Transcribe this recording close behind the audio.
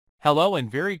Hello and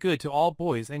very good to all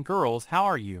boys and girls, how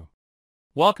are you?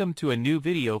 Welcome to a new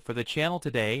video for the channel.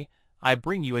 Today, I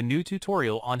bring you a new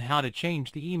tutorial on how to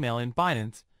change the email in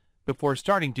Binance. Before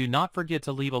starting, do not forget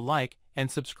to leave a like and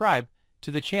subscribe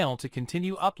to the channel to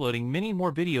continue uploading many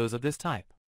more videos of this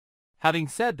type. Having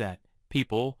said that,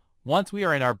 people, once we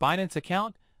are in our Binance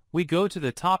account, we go to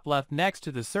the top left next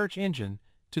to the search engine,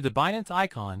 to the Binance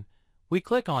icon, we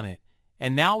click on it,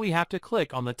 and now we have to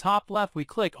click on the top left, we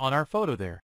click on our photo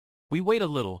there. We wait a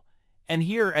little, and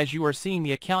here as you are seeing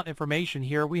the account information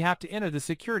here, we have to enter the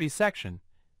security section.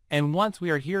 And once we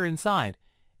are here inside,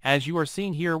 as you are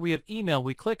seeing here we have email,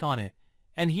 we click on it,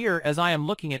 and here as I am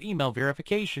looking at email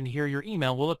verification here, your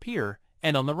email will appear,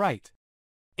 and on the right,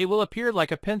 it will appear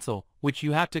like a pencil, which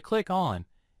you have to click on.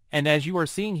 And as you are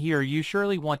seeing here, you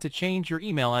surely want to change your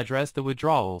email address. The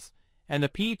withdrawals and the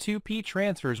P2P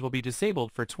transfers will be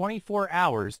disabled for 24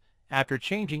 hours after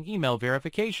changing email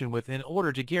verification with. In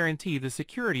order to guarantee the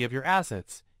security of your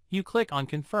assets, you click on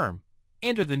confirm,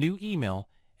 enter the new email,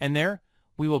 and there,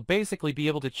 we will basically be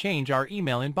able to change our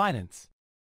email in Binance.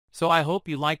 So I hope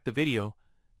you liked the video.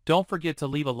 Don't forget to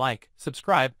leave a like,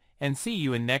 subscribe, and see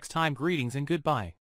you in next time. Greetings and goodbye.